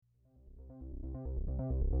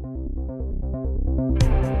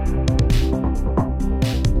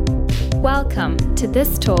Welcome to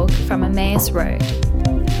this talk from Emmaus Road,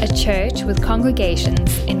 a church with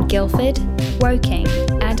congregations in Guildford, Woking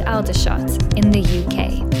and Aldershot in the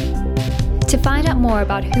UK. To find out more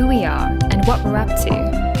about who we are and what we're up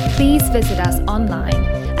to, please visit us online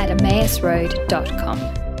at emmausroad.com.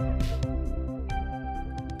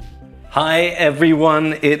 Hi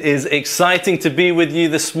everyone, it is exciting to be with you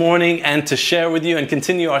this morning and to share with you and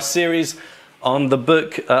continue our series on the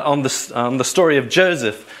book, on the story of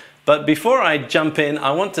Joseph. But before I jump in,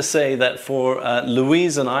 I want to say that for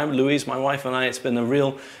Louise, my wife and I, it's been a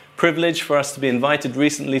real privilege for us to be invited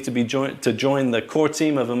recently to join the core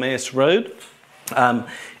team of Emmaus Road.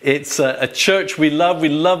 It's a church we love. We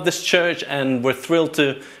love this church and we're thrilled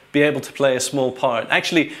to be able to play a small part.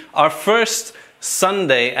 Actually, our first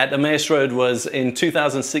Sunday at Emmaus Road was in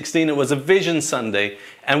 2016. It was a Vision Sunday,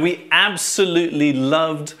 and we absolutely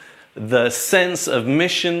loved the sense of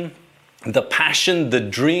mission, the passion, the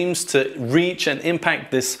dreams to reach and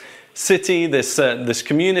impact this city, this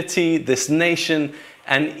community, this nation,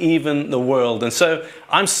 and even the world. And so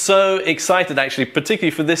I'm so excited, actually,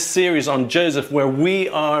 particularly for this series on Joseph, where we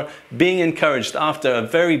are being encouraged after a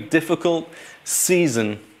very difficult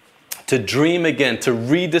season to dream again, to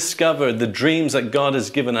rediscover the dreams that God has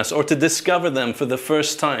given us, or to discover them for the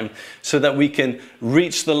first time so that we can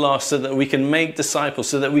reach the lost, so that we can make disciples,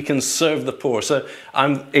 so that we can serve the poor. So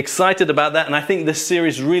I'm excited about that, and I think this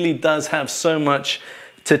series really does have so much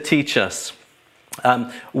to teach us.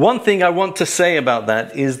 One thing I want to say about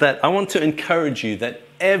that is that I want to encourage you that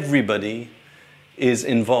everybody is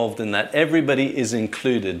involved in that. Everybody is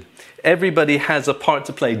included. Everybody has a part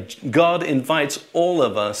to play. God invites all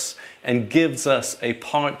of us and gives us a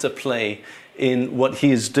part to play in what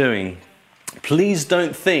He is doing. Please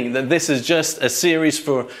don't think that this is just a series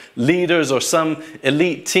for leaders or some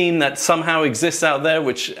elite team that somehow exists out there,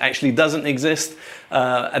 which actually doesn't exist,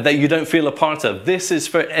 that you don't feel a part of. This is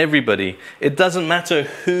for everybody. It doesn't matter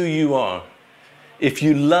who you are. If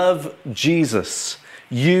you love Jesus,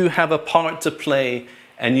 you have a part to play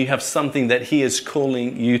and you have something that He is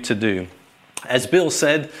calling you to do. As Bill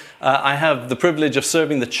said, I have the privilege of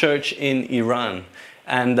serving the church in Iran.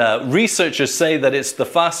 And researchers say that it's the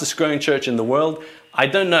fastest growing church in the world. I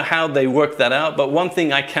don't know how they work that out, but one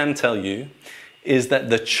thing I can tell you is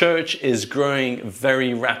that the church is growing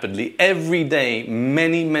very rapidly. Every day,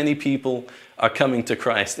 many, many people are coming to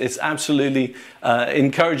Christ. It's absolutely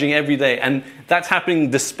encouraging every day. And that's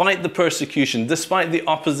happening despite the persecution, despite the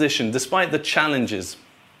opposition, despite the challenges.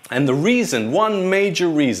 And the reason, one major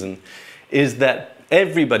reason, is that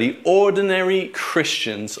everybody, ordinary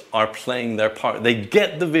Christians, are playing their part. They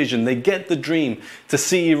get the vision, they get the dream to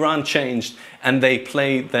see Iran changed, and they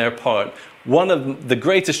play their part. One of the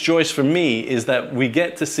greatest joys for me is that we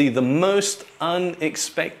get to see the most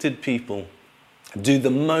unexpected people do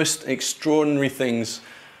the most extraordinary things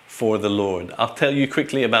for the Lord. I'll tell you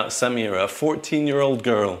quickly about Samira, a 14-year-old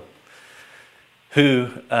girl who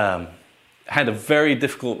had a very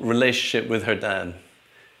difficult relationship with her dad.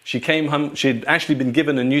 She came home, she'd actually been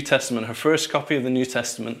given a New Testament, her first copy of the New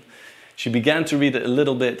Testament. She began to read it a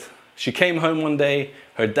little bit. She came home one day,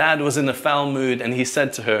 her dad was in a foul mood, and he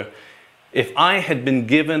said to her, "If I had been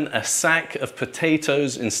given a sack of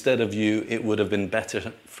potatoes instead of you, it would have been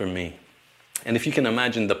better for me." And if you can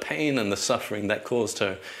imagine the pain and the suffering that caused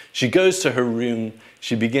her, she goes to her room,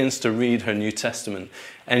 she begins to read her New Testament.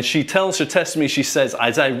 And she tells her testimony, she says,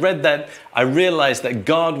 "As I read that, I realized that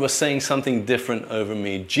God was saying something different over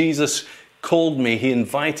me. Jesus called me, He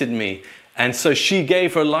invited me." And so she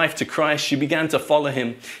gave her life to Christ, she began to follow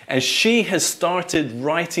Him. And she has started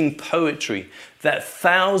writing poetry that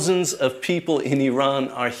thousands of people in Iran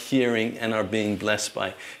are hearing and are being blessed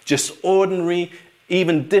by. Just ordinary,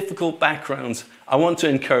 even difficult backgrounds. I want to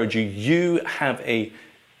encourage you, you have a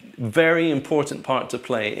very important part to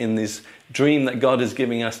play in this dream that God is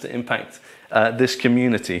giving us to impact this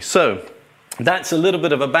community. So that's a little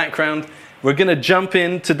bit of a background. We're going to jump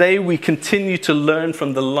in. Today we continue to learn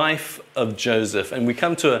from the life of Joseph, and we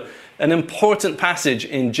come to an important passage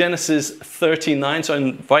in Genesis 39. So I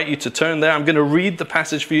invite you to turn there. I'm going to read the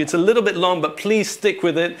passage for you. It's a little bit long, but please stick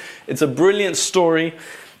with it. It's a brilliant story.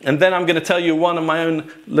 And then I'm going to tell you one of my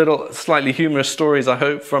own little slightly humorous stories, I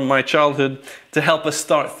hope, from my childhood to help us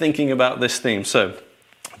start thinking about this theme. So,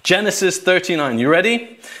 Genesis 39, you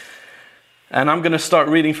ready? And I'm going to start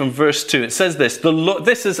reading from verse 2. It says this,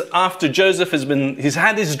 this is after Joseph he's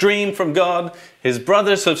had his dream from God. His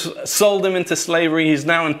brothers have sold him into slavery. He's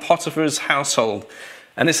now in Potiphar's household.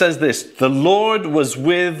 And it says this, "The Lord was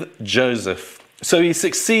with Joseph. So he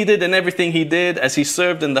succeeded in everything he did as he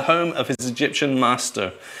served in the home of his Egyptian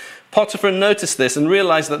master. Potiphar noticed this and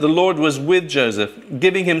realized that the Lord was with Joseph,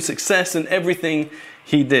 giving him success in everything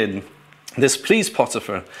he did. This pleased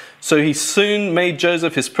Potiphar. So he soon made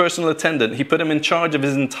Joseph his personal attendant. He put him in charge of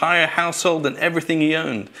his entire household and everything he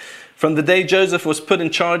owned. From the day Joseph was put in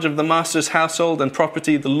charge of the master's household and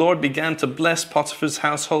property, the Lord began to bless Potiphar's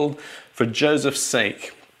household for Joseph's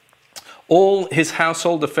sake. All his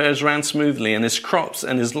household affairs ran smoothly, and his crops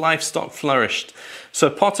and his livestock flourished. So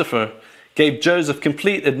Potiphar gave Joseph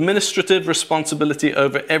complete administrative responsibility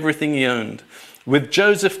over everything he owned. With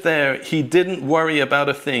Joseph there, he didn't worry about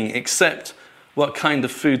a thing except what kind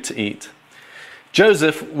of food to eat.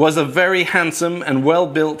 Joseph was a very handsome and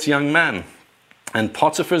well-built young man, and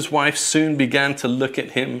Potiphar's wife soon began to look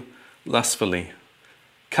at him lustfully.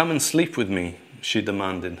 "Come and sleep with me," she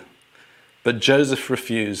demanded. But Joseph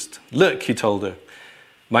refused. "Look," he told her,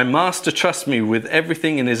 "my master trusts me with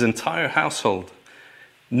everything in his entire household.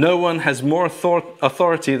 No one has more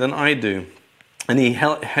authority than I do, and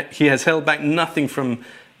he has held back nothing from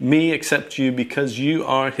me except you, because you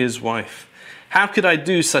are his wife. How could I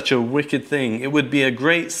do such a wicked thing? It would be a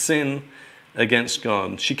great sin against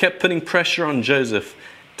God." She kept putting pressure on Joseph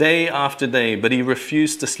day after day, but he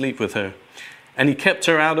refused to sleep with her, and he kept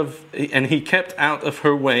out of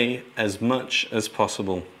her way as much as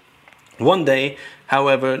possible. One day,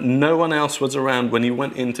 however, no one else was around when he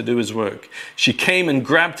went in to do his work. She came and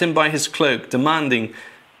grabbed him by his cloak, demanding,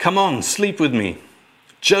 "Come on, sleep with me."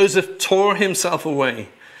 Joseph tore himself away,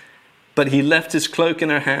 but he left his cloak in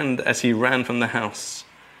her hand as he ran from the house.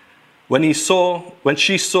 When she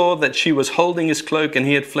saw that she was holding his cloak and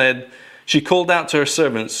he had fled, she called out to her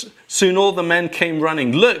servants. Soon all the men came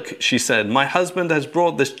running. "Look," she said, "my husband has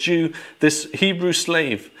brought this Hebrew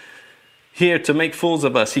slave, here to make fools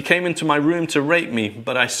of us. He came into my room to rape me,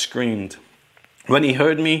 but I screamed. When he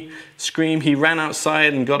heard me scream, he ran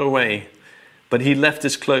outside and got away, but he left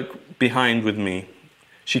his cloak behind with me."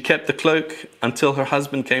 She kept the cloak until her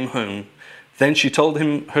husband came home. Then she told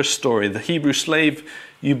him her story. "The Hebrew slave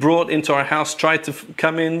you brought into our house tried to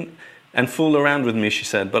come in and fool around with me," she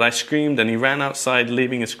said, "but I screamed and he ran outside,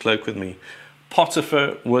 leaving his cloak with me."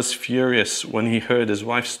 Potiphar was furious when he heard his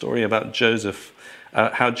wife's story about Joseph,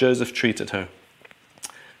 how Joseph treated her.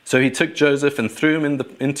 So he took Joseph and threw him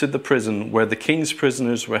into the prison where the king's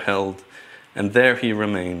prisoners were held, and there he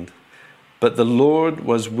remained. But the Lord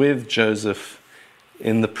was with Joseph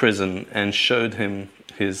in the prison and showed him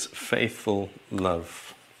his faithful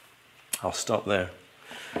love. I'll stop there.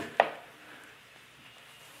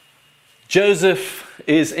 Joseph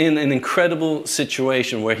is in an incredible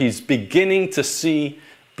situation where he's beginning to see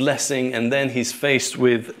blessing, and then he's faced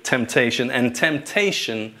with temptation. And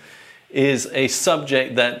temptation is a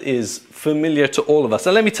subject that is familiar to all of us.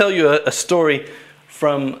 And let me tell you a story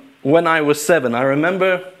from when I was 7. I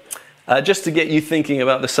remember, just to get you thinking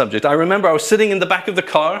about the subject, I remember I was sitting in the back of the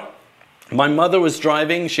car. My mother was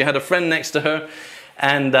driving. She had a friend next to her,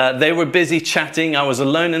 and they were busy chatting. I was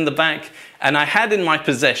alone in the back, and I had in my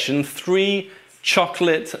possession 3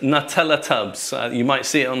 chocolate Nutella tubs. You might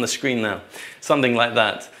see it on the screen now, something like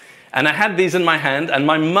that. And I had these in my hand, and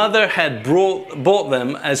my mother had bought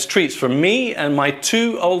them as treats for me and my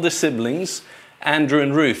 2 older siblings, Andrew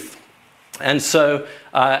and Ruth. And so,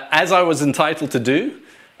 as I was entitled to do,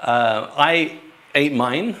 I ate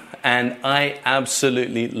mine, and I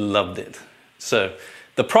absolutely loved it. So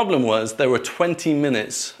the problem was there were 20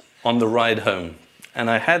 minutes on the ride home, and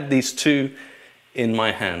I had these 2 in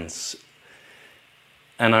my hands,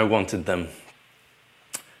 and I wanted them.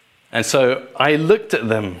 And so I looked at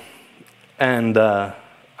them, and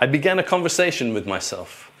I began a conversation with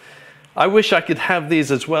myself. I wish I could have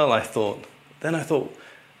these as well, I thought. Then I thought,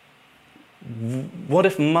 what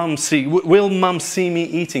if will Mum see me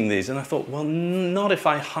eating these? And I thought, well, not if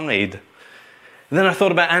I hide. And then I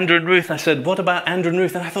thought about Andrew and Ruth. I said, what about Andrew and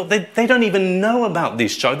Ruth? And I thought, they don't even know about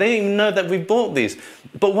these chocolates. They don't even know that we bought these.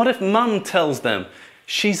 But what if Mum tells them?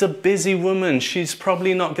 She's a busy woman. She's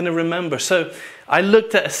probably not going to remember. So I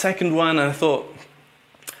looked at a second one, and I thought,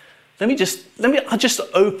 I'll just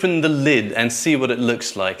open the lid and see what it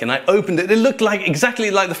looks like. And I opened it. It looked exactly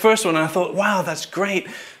like the first one. And I thought, wow, that's great.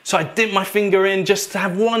 So I dipped my finger in just to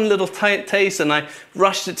have one little taste, and I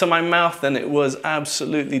rushed it to my mouth, and it was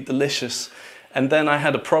absolutely delicious. And then I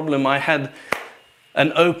had a problem. I had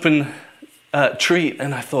an open treat,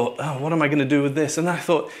 and I thought, oh, what am I going to do with this? And I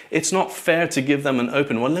thought, it's not fair to give them an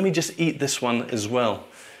open one. Let me just eat this one as well.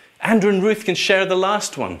 Andrew and Ruth can share the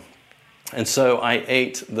last one. And so I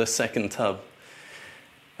ate the second tub.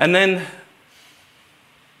 And then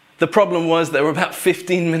the problem was there were about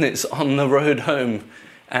 15 minutes on the road home,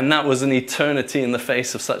 and that was an eternity in the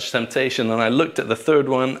face of such temptation. And I looked at the third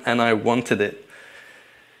one, and I wanted it.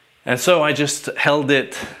 And so I just held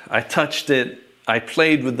it, I touched it, I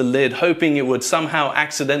played with the lid, hoping it would somehow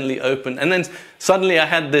accidentally open. And then suddenly I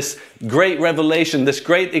had this great revelation, this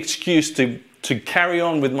great excuse to carry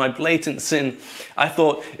on with my blatant sin. I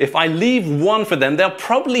thought, if I leave one for them, they'll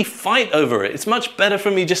probably fight over it. It's much better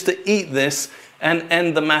for me just to eat this and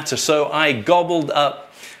end the matter. So I gobbled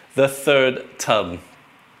up the third tub.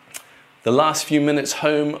 The last few minutes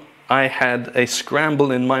home, I had a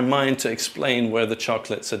scramble in my mind to explain where the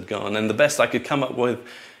chocolates had gone. And the best I could come up with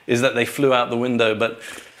is that they flew out the window. But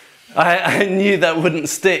I knew that wouldn't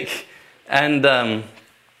stick. And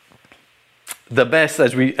the best,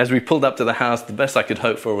 as we pulled up to the house, the best I could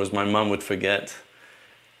hope for was my mum would forget.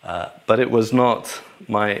 But it was not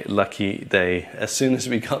my lucky day. As soon as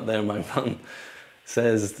we got there, my mum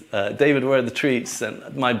says, David, where are the treats?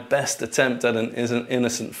 And my best attempt at an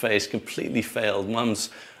innocent face completely failed. Mums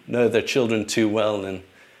know their children too well, and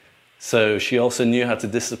so she also knew how to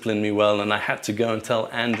discipline me well, and I had to go and tell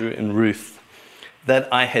Andrew and Ruth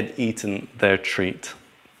that I had eaten their treat.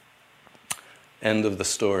 End of the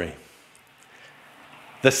story.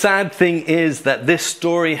 The sad thing is that this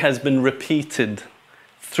story has been repeated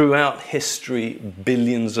throughout history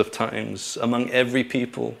billions of times among every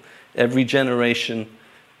people, every generation,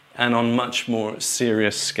 and on much more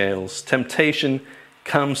serious scales. Temptation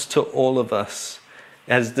comes to all of us.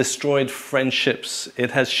 It has destroyed friendships.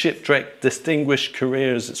 It has shipwrecked distinguished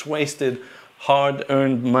careers. It's wasted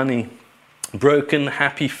hard-earned money, broken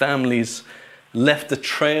happy families, left a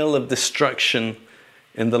trail of destruction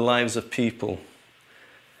in the lives of people.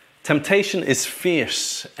 Temptation is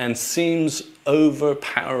fierce and seems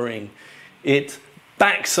overpowering. It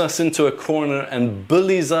backs us into a corner and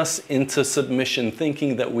bullies us into submission,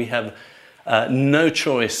 thinking that we have no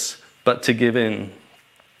choice but to give in.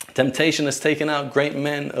 Temptation has taken out great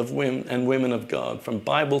men and women of God, from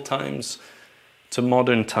Bible times to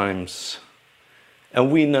modern times.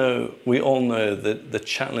 And we all know the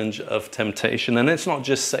challenge of temptation. And it's not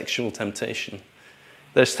just sexual temptation.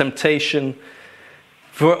 There's temptation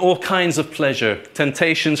for all kinds of pleasure,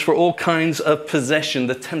 temptations for all kinds of possession,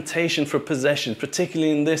 the temptation for possession,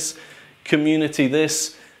 particularly in this community,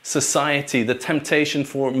 this society, the temptation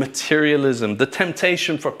for materialism, the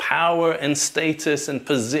temptation for power and status and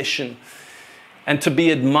position, and to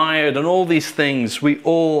be admired, and all these things. We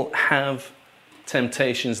all have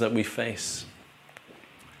temptations that we face.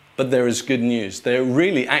 But there is good news. There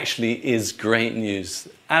really actually is great news.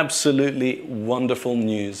 Absolutely wonderful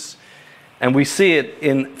news. And we see it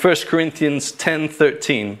in 1 Corinthians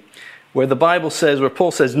 10:13, where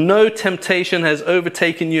Paul says, no temptation has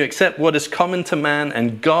overtaken you except what is common to man,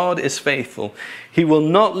 and God is faithful. He will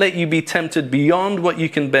not let you be tempted beyond what you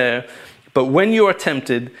can bear, but when you are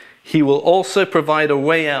tempted, he will also provide a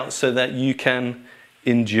way out so that you can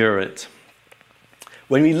endure it.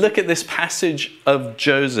 When we look at this passage of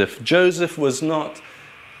Joseph, Joseph was not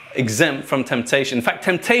exempt from temptation. In fact,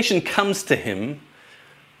 temptation comes to him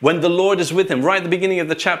when the Lord is with him. Right at the beginning of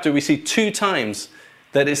the chapter, we see 2 times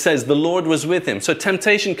that it says the Lord was with him. So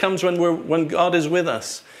temptation comes when God is with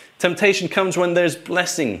us. Temptation comes when there's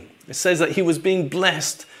blessing. It says that he was being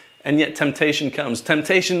blessed, and yet temptation comes.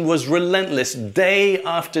 Temptation was relentless. Day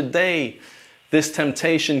after day, this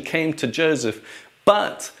temptation came to Joseph.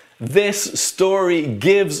 But this story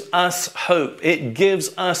gives us hope. It gives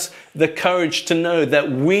us the courage to know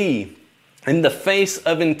that we, in the face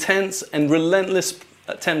of intense and relentless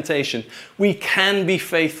temptation, we can be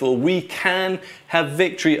faithful. We can have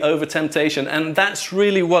victory over temptation. And that's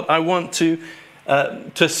really what I want to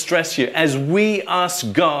stress here. As we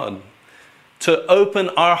ask God to open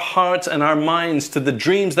our hearts and our minds to the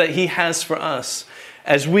dreams that he has for us,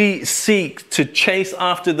 as we seek to chase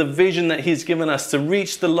after the vision that he's given us, to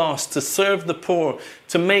reach the lost, to serve the poor,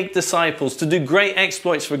 to make disciples, to do great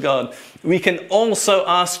exploits for God, we can also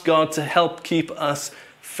ask God to help keep us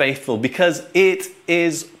faithful, because it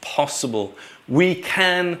is possible. We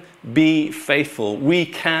can be faithful. We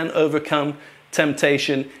can overcome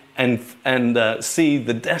temptation and see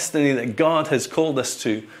the destiny that God has called us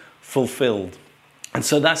to fulfilled. And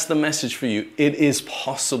so that's the message for you. It is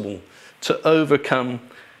possible to overcome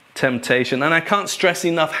temptation. And I can't stress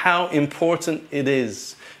enough how important it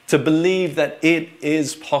is to believe that it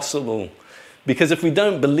is possible. Because if we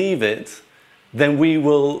don't believe it, then we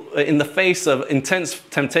will, in the face of intense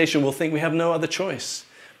temptation, we'll think we have no other choice.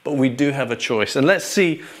 But we do have a choice. And let's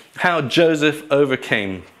see how Joseph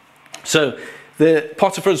overcame. So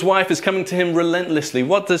Potiphar's wife is coming to him relentlessly.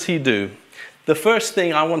 What does he do? The first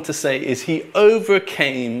thing I want to say is he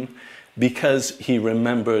overcame because he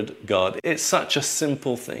remembered God. It's such a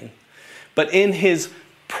simple thing. But in his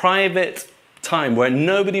private time where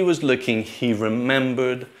nobody was looking, he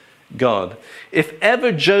remembered God. If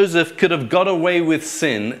ever Joseph could have got away with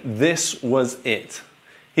sin, this was it.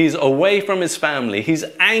 He's away from his family. He's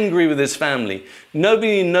angry with his family.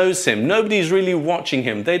 Nobody knows him. Nobody's really watching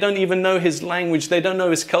him. They don't even know his language. They don't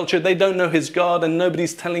know his culture. They don't know his God, and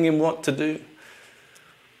nobody's telling him what to do.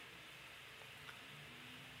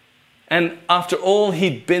 And after all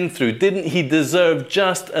he'd been through, didn't he deserve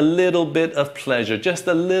just a little bit of pleasure, just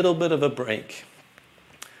a little bit of a break?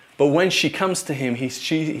 But when she comes to him, he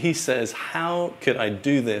says, how could I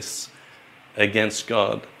do this against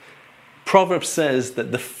God? Proverbs says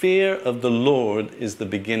that the fear of the Lord is the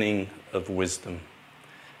beginning of wisdom.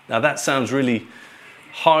 Now that sounds really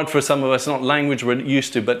hard for some of us, not language we're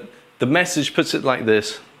used to, but the message puts it like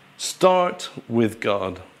this: start with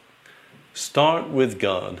God. Start with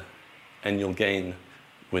God and you'll gain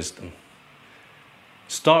wisdom.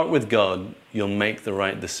 Start with God, you'll make the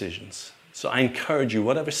right decisions. So I encourage you,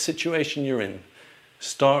 whatever situation you're in,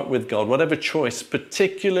 start with God. Whatever choice,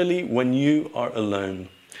 particularly when you are alone,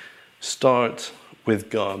 start with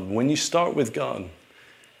God. When you start with God,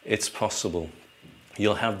 it's possible.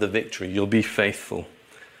 You'll have the victory. You'll be faithful.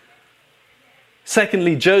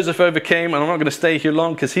 Secondly, Joseph overcame, and I'm not going to stay here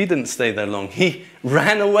long because he didn't stay there long. He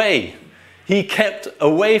ran away. He kept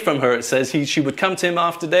away from her, it says. She would come to him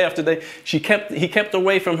day after day. He kept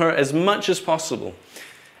away from her as much as possible.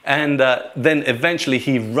 And then eventually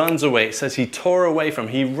he runs away. It says he tore away from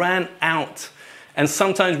her. He ran out. And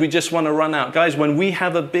sometimes we just want to run out. Guys, when we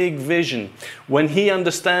have a big vision, when he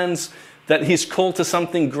understands that he's called to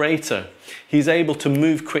something greater, he's able to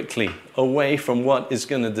move quickly away from what is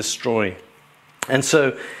going to destroy. And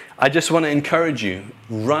so I just want to encourage you,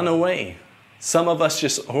 run away. Some of us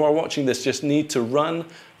who are watching this just need to run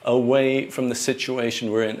away from the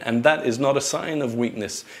situation we're in. And that is not a sign of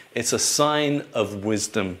weakness. It's a sign of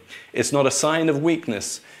wisdom. It's not a sign of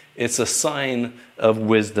weakness. It's a sign of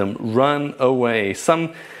wisdom. Run away.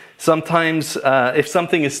 Sometimes if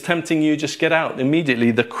something is tempting you, just get out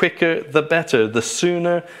immediately. The quicker, the better. The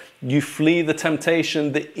sooner you flee the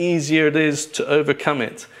temptation, the easier it is to overcome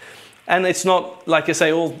it. And it's not, like I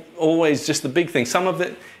say, always just the big thing. Some of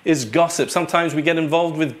it is gossip. Sometimes we get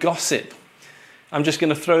involved with gossip. I'm just going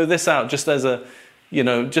to throw this out just as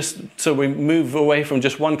just so we move away from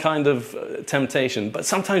just one kind of temptation. But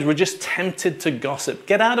sometimes we're just tempted to gossip.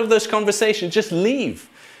 Get out of those conversations. Just leave.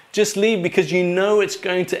 Just leave, because you know it's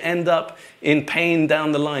going to end up in pain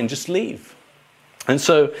down the line. Just leave. And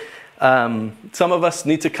so some of us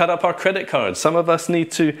need to cut up our credit cards. Some of us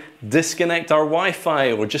need to disconnect our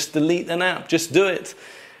Wi-Fi or just delete an app. Just do it.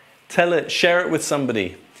 Tell it. Share it with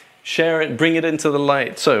somebody. Share it. Bring it into the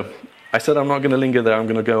light. So I said I'm not going to linger there. I'm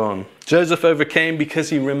going to go on. Joseph overcame because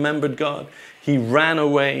he remembered God. He ran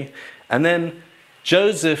away. And then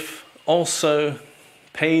Joseph also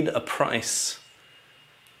paid a price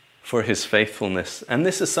for his faithfulness. And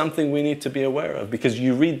this is something we need to be aware of, because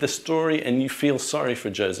you read the story and you feel sorry for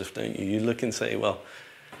Joseph, don't you? You look and say, well,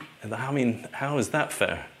 I mean, how is that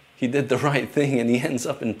fair? He did the right thing and he ends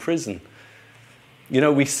up in prison. You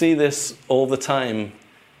know, we see this all the time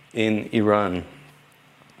in Iran.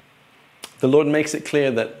 The Lord makes it clear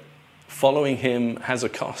that following him has a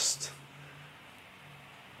cost.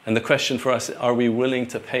 And the question for us, are we willing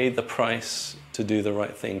to pay the price to do the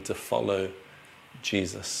right thing, to follow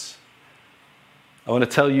Jesus? I want to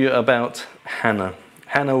tell you about Hannah.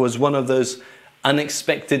 Hannah was one of those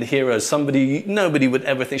unexpected heroes, somebody nobody would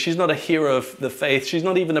ever think. She's not a hero of the faith. She's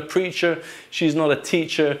not even a preacher. She's not a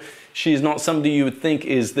teacher. She's not somebody you would think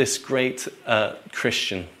is this great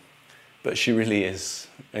Christian. But she really is.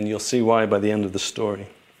 And you'll see why by the end of the story.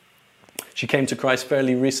 She came to Christ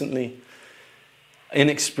fairly recently.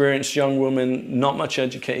 Inexperienced young woman, not much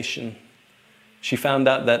education. She found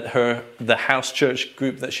out that the house church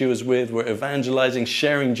group that she was with were evangelizing,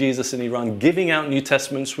 sharing Jesus in Iran, giving out New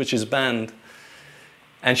Testaments, which is banned.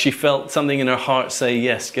 And she felt something in her heart say,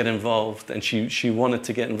 yes, get involved. And she wanted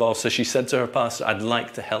to get involved. So she said to her pastor, I'd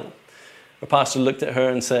like to help. Her pastor looked at her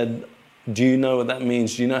and said, do you know what that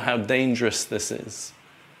means? Do you know how dangerous this is?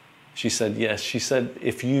 She said, yes. She said,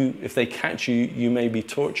 if they catch you, you may be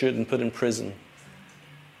tortured and put in prison.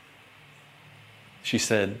 She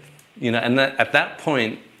said, and at that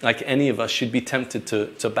point, like any of us, she'd be tempted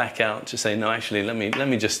to back out, to say, no, actually, let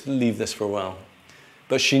me just leave this for a while.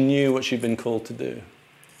 But she knew what she'd been called to do.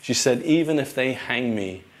 She said, even if they hang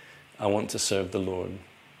me, I want to serve the Lord.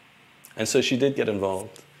 And so she did get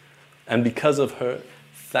involved. And because of her,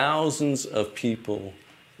 thousands of people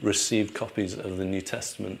received copies of the New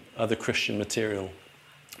Testament, other Christian material.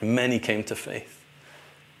 Many came to faith.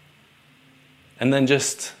 And then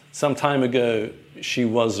just some time ago, she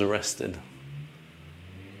was arrested.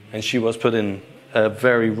 And she was put in a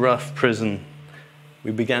very rough prison,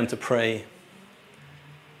 we began to pray.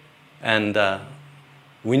 And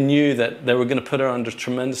we knew that they were going to put her under a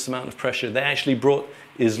tremendous amount of pressure. They actually brought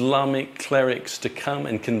Islamic clerics to come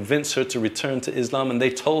and convince her to return to Islam. And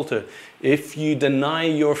they told her, if you deny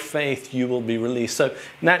your faith, you will be released. So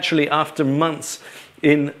naturally, after months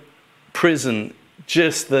in prison,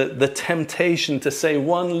 just the temptation to say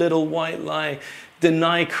one little white lie,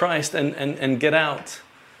 deny Christ and get out,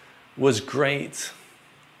 was great.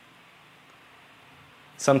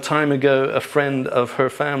 Some time ago, a friend of her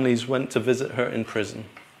family's went to visit her in prison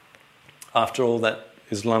after all that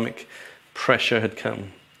Islamic pressure had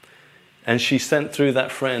come. And she sent through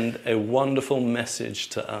that friend a wonderful message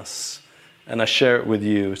to us. And I share it with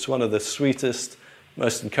you. It's one of the sweetest,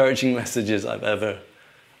 most encouraging messages I've ever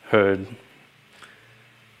heard.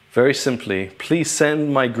 Very simply, please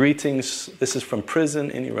send my greetings. This is from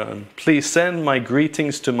prison in Iran. Please send my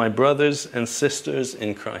greetings to my brothers and sisters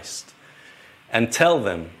in Christ. And tell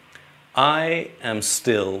them, I am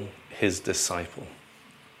still his disciple.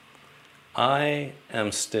 I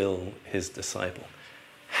am still his disciple.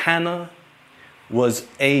 Hannah was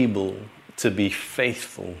able to be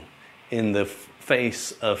faithful in the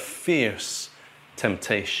face of fierce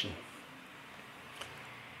temptation.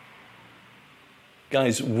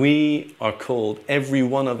 Guys, we are called, every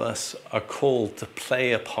one of us are called to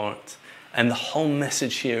play a part. And the whole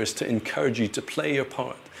message here is to encourage you to play your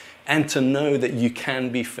part and to know that you can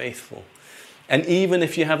be faithful. And even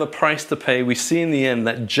if you have a price to pay, we see in the end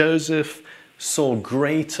that Joseph saw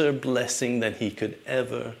greater blessing than he could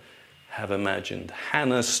ever have imagined.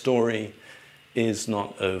 Hannah's story is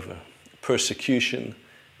not over. Persecution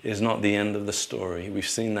is not the end of the story. We've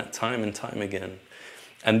seen that time and time again.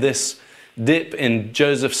 And this dip in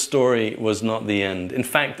Joseph's story was not the end. In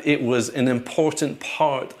fact, it was an important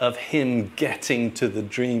part of him getting to the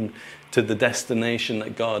dream, to the destination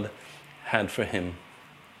that God had for him.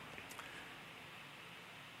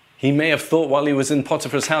 He may have thought while he was in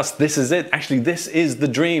Potiphar's house, this is it. Actually, this is the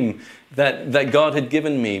dream that God had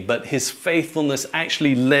given me. But his faithfulness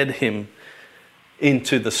actually led him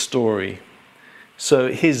into the story. So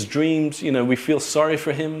his dreams, we feel sorry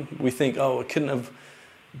for him. We think, it couldn't have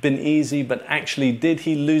been easy. But actually, did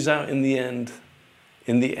he lose out in the end?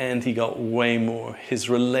 In the end, he got way more. His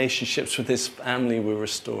relationships with his family were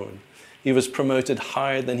restored. He was promoted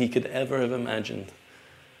higher than he could ever have imagined.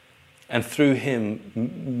 And through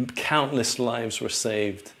him, countless lives were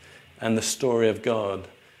saved, and the story of God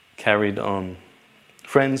carried on.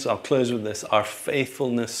 Friends, I'll close with this. Our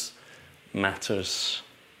faithfulness matters.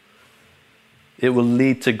 It will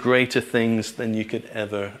lead to greater things than you could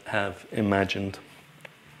ever have imagined.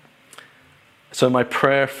 So my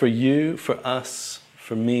prayer for you, for us,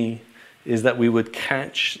 for me, is that we would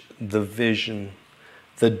catch the vision,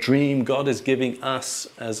 the dream God is giving us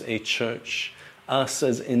as a church, us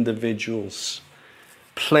as individuals.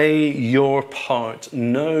 Play your part.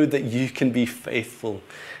 Know that you can be faithful.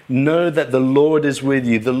 Know that the Lord is with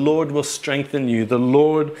you. The Lord will strengthen you. The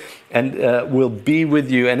Lord will be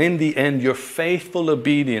with you. And in the end, your faithful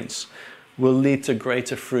obedience will lead to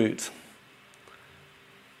greater fruit.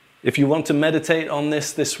 If you want to meditate on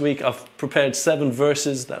this week, I've prepared 7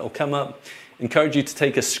 verses that will come up. Encourage you to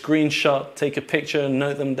take a screenshot, take a picture, and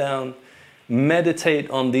note them down. Meditate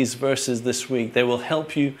on these verses this week. They will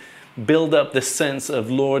help you build up this sense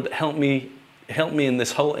of, Lord, help me in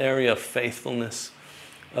this whole area of faithfulness,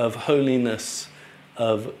 of holiness,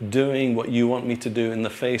 of doing what you want me to do in the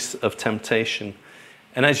face of temptation.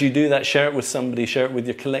 And as you do that, share it with somebody, share it with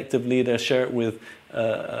your collective leader, share it with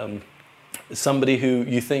somebody who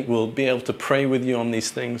you think will be able to pray with you on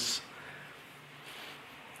these things.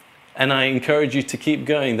 And I encourage you to keep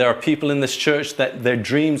going. There are people in this church that their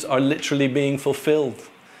dreams are literally being fulfilled.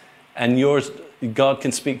 And yours, God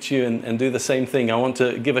can speak to you and do the same thing. I want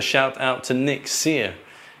to give a shout out to Nick Sear.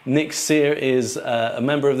 Nick Sear is a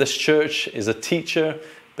member of this church, is a teacher,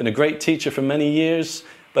 been a great teacher for many years.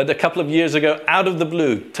 But a couple of years ago, out of the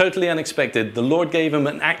blue, totally unexpected, the Lord gave him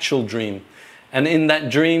an actual dream. And in that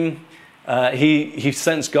dream, he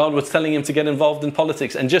sensed God was telling him to get involved in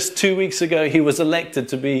politics. And just 2 weeks ago, he was elected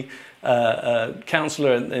to be a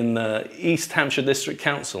councillor in the East Hampshire District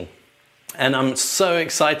Council. And I'm so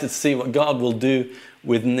excited to see what God will do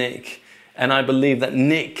with Nick. And I believe that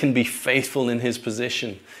Nick can be faithful in his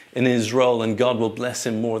position, in his role, and God will bless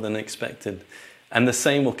him more than expected. And the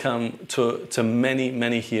same will come to many,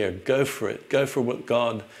 many here. Go for it. Go for what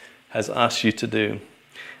God has asked you to do.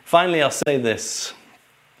 Finally, I'll say this.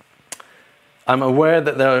 I'm aware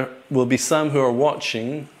that there will be some who are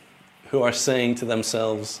watching who are saying to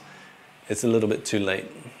themselves, it's a little bit too late.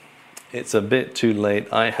 it's a bit too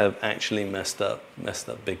late. I have actually messed up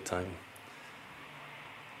big time.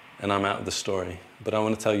 And I'm out of the story. But I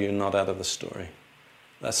want to tell you, you're not out of the story.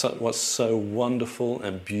 That's what's so wonderful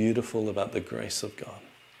and beautiful about the grace of God.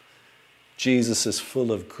 Jesus is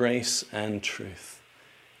full of grace and truth.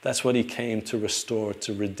 That's what he came to restore,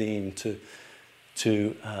 to redeem,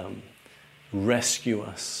 to rescue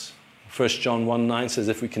us. 1 John 1:9 says,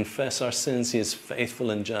 if we confess our sins, he is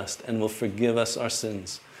faithful and just and will forgive us our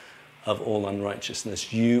sins of all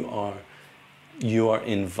unrighteousness. You are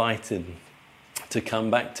invited to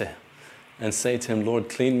come back to him and say to him, Lord,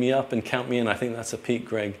 clean me up and count me in. I think that's a Pete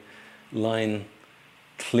Greig line.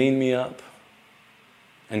 Clean me up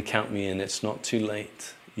and count me in. It's not too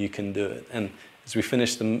late. You can do it. And as we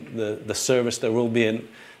finish the service, there will be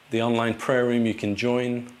the online prayer room you can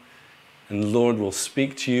join. And the Lord will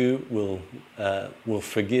speak to you, will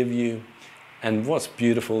forgive you. And what's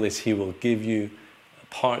beautiful is he will give you a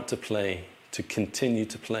part to play, to continue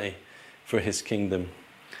to play for his kingdom.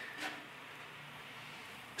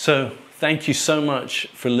 So thank you so much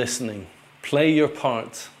for listening. Play your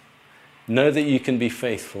part. Know that you can be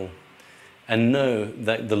faithful. And know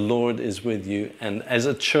that the Lord is with you. And as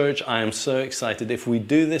a church, I am so excited. If we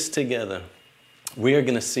do this together, we are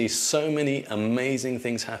going to see so many amazing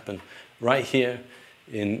things happen right here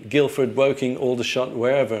in Guildford, Woking, Aldershot,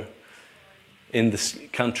 wherever in this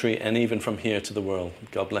country, and even from here to the world.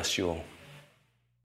 God bless you all.